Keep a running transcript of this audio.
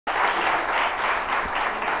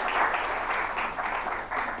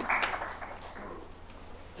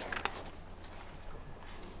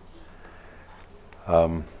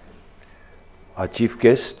um, our chief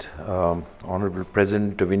guest, Honorable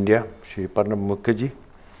President of India, Shri Mukherjee.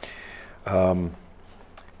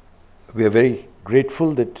 We are very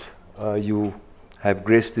grateful that you have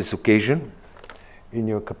graced this occasion in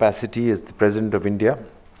your capacity as the President of India.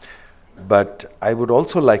 But I would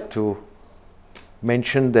also like to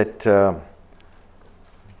mention that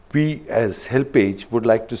we as HelpAge would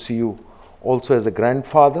like to see you also as a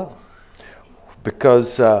grandfather,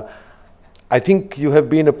 because I think you have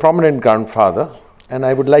been a prominent grandfather, and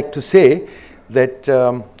I would like to say that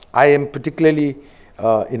I am particularly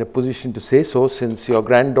in a position to say so, since your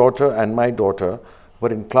granddaughter and my daughter were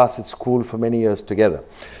in class at school for many years together.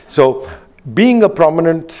 So being a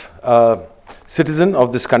prominent citizen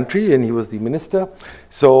of this country, and he was the minister,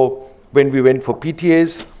 so when we went for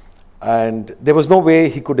PTAs, and there was no way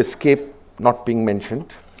he could escape not being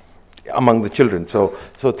mentioned among the children. So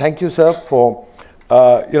thank you, sir, for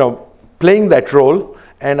playing that role.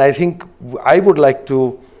 And I think I would like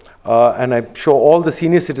to, and I'm sure all the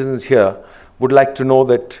senior citizens here would like to know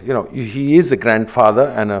that he is a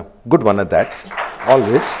grandfather, and a good one at that,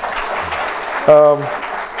 always.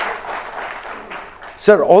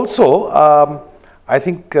 Sir, also, I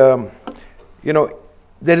think there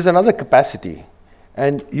is another capacity,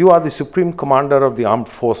 and you are the Supreme Commander of the Armed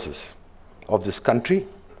Forces of this country.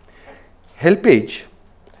 HelpAge,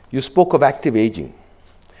 you spoke of active aging.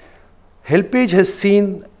 HelpAge has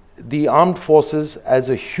seen the armed forces as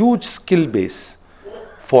a huge skill base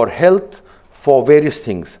for health, for various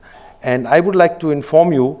things. And I would like to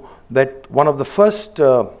inform you that one of the first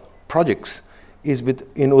projects is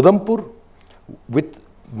in Udhampur, with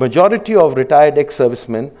majority of retired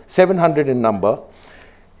ex-servicemen, 700 in number.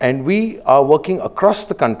 And we are working across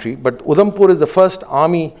the country, but Udhampur is the first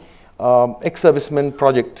army ex-servicemen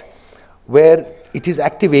project where it is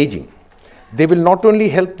active aging. They will not only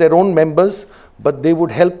help their own members, but they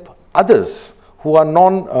would help others who are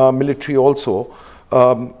non-military also,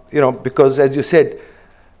 because as you said,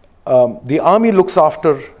 the army looks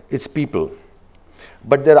after its people,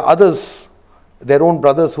 but there are others, their own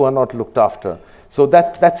brothers, who are not looked after. So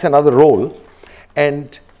that's another role.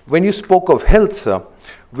 And when you spoke of health, sir,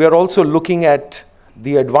 we are also looking at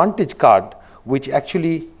the Advantage card, which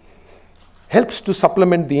actually helps to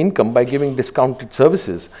supplement the income by giving discounted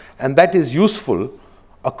services. And that is useful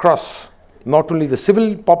across not only the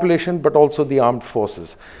civil population, but also the armed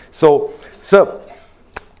forces. So, sir,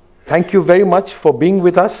 thank you very much for being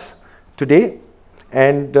with us today,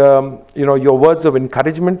 and your words of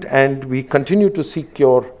encouragement, and we continue to seek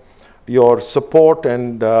your support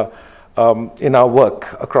and in our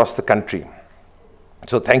work across the country.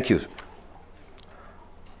 So thank you.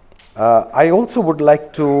 I also would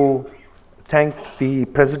like to thank the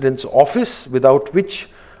President's office, without which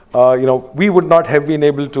we would not have been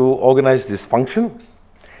able to organize this function.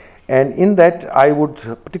 And in that, I would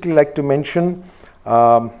particularly like to mention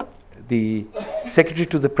the Secretary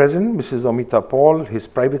to the President, Mrs. Amita Paul, his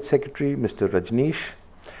private secretary, Mr. Rajneesh,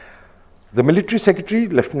 the Military Secretary,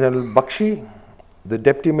 Lieutenant Bakshi, the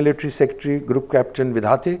Deputy Military Secretary, Group Captain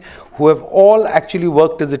Vidhate, who have all actually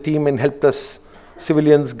worked as a team and helped us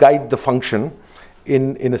civilians guide the function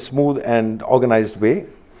in a smooth and organized way.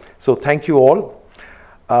 So thank you all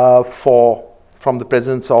from the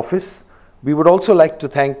President's office. We would also like to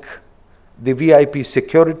thank the VIP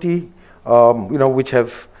security, which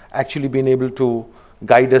have actually been able to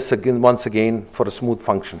guide us once again for a smooth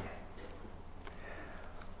function.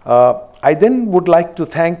 I then would like to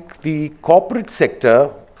thank the corporate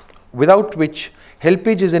sector, without which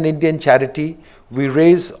HelpAge is an Indian charity. We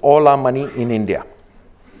raise all our money in India.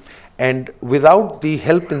 And without the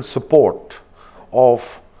help and support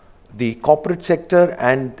of the corporate sector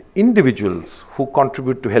and individuals who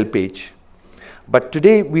contribute to HelpAge. But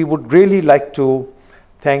today we would really like to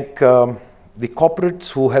thank the corporates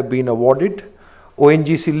who have been awarded.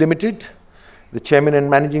 ONGC Limited, the Chairman and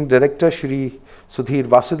Managing Director, Shri Sudhir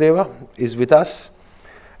Vasudeva, is with us,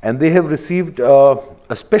 and they have received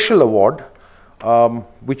a special award,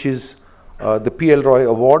 which is the P.L. Roy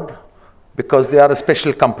Award, because they are a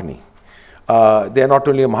special company. They are not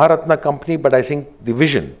only a Maharatna company, but I think the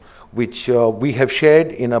vision which we have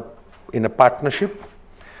shared in a partnership.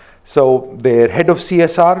 So their head of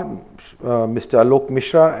CSR, Mr. Alok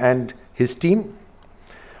Mishra, and his team.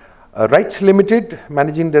 Rights Limited,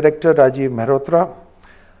 Managing Director Rajiv Mehrotra,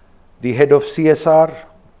 the head of CSR,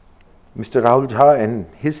 Mr. Rahul Jha, and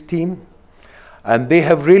his team. And they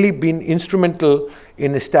have really been instrumental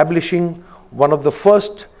in establishing one of the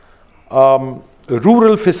first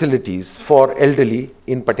rural facilities for elderly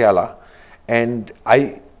in Patiala. And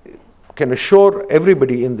I can assure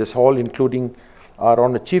everybody in this hall, including our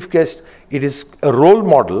honored chief guest. It is a role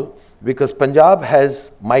model because Punjab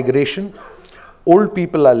has migration, old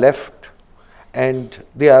people are left, and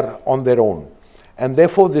they are on their own. And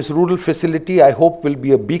therefore, this rural facility, I hope, will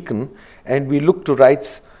be a beacon, and we look to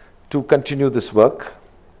RITES to continue this work.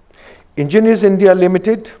 Engineers India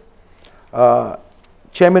Limited,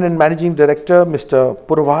 Chairman and Managing Director, Mr.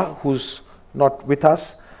 Purva, who's not with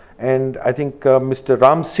us, and I think Mr.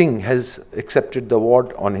 Ram Singh has accepted the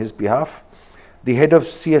award on his behalf. The head of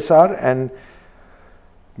CSR and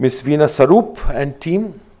Ms. Veena Sarup and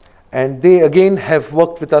team, and they again have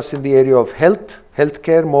worked with us in the area of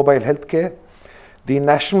healthcare, mobile healthcare. The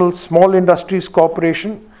National Small Industries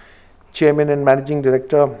Corporation, Chairman and Managing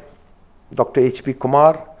Director, Dr. H.P.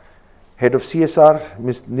 Kumar, Head of CSR,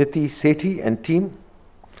 Ms. Niti Sethi and team.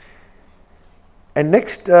 And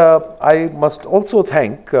next, I must also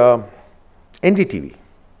thank NDTV,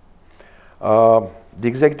 the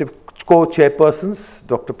executive co-chairpersons,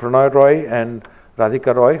 Dr. Pranay Roy and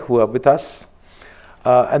Radhika Roy, who are with us.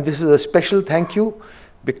 And this is a special thank you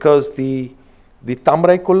because the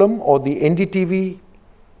Tamraikulam or the NDTV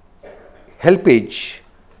helpage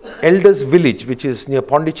Elders Village, which is near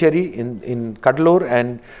Pondicherry in Cuddalore,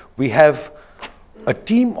 and we have a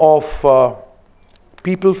team of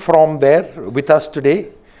people from there with us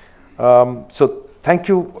today. So thank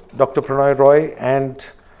you, Dr. Pranay Roy and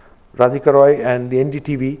Radhika Roy and the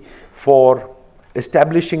NDTV for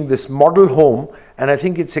establishing this model home, and I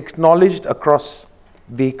think it's acknowledged across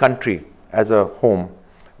the country as a home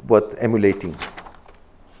worth emulating.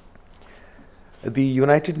 The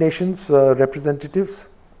United Nations representatives,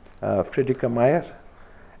 Frederica Meyer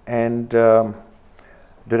and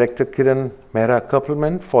Director Kiran Mehra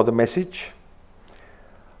Kapilman for the message.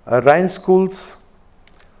 Ryan Schools,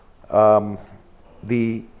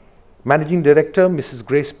 the Managing Director, Mrs.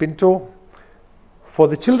 Grace Pinto, for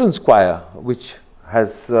the Children's Choir, which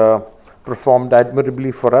has performed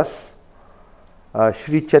admirably for us.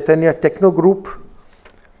 Shri Chaitanya Techno Group,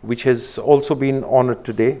 which has also been honored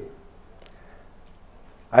today.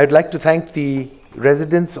 I'd like to thank the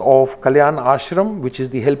residents of Kalyan Ashram, which is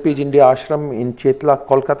the Helpage India Ashram in Chetla,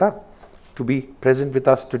 Kolkata, to be present with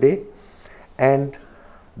us today, and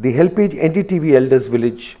the Helpage NDTV Elders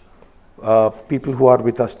Village people who are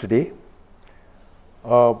with us today.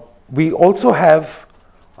 We also have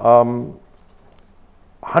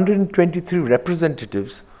 123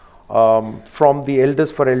 representatives from the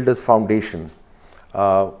Elders for Elders Foundation,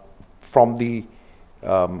 from Tamil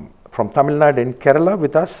Nadu and Kerala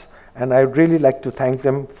with us, and I would really like to thank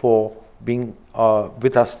them for being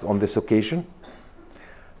with us on this occasion.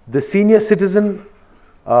 The Senior Citizen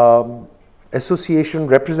Association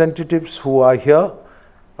representatives who are here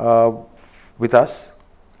with us,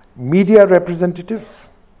 media representatives,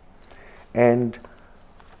 and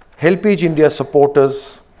Helpage India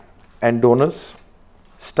supporters and donors,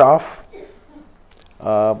 staff,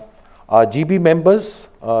 our GB members,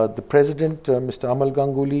 the President, Mr. Amal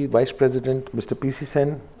Ganguly, Vice President, Mr. P.C.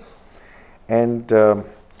 Sen, and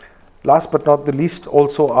last but not the least,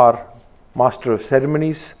 also our Master of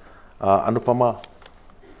Ceremonies, Anupama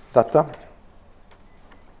Datta.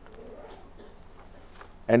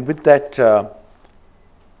 And with that,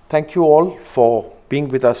 thank you all for being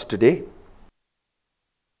with us today.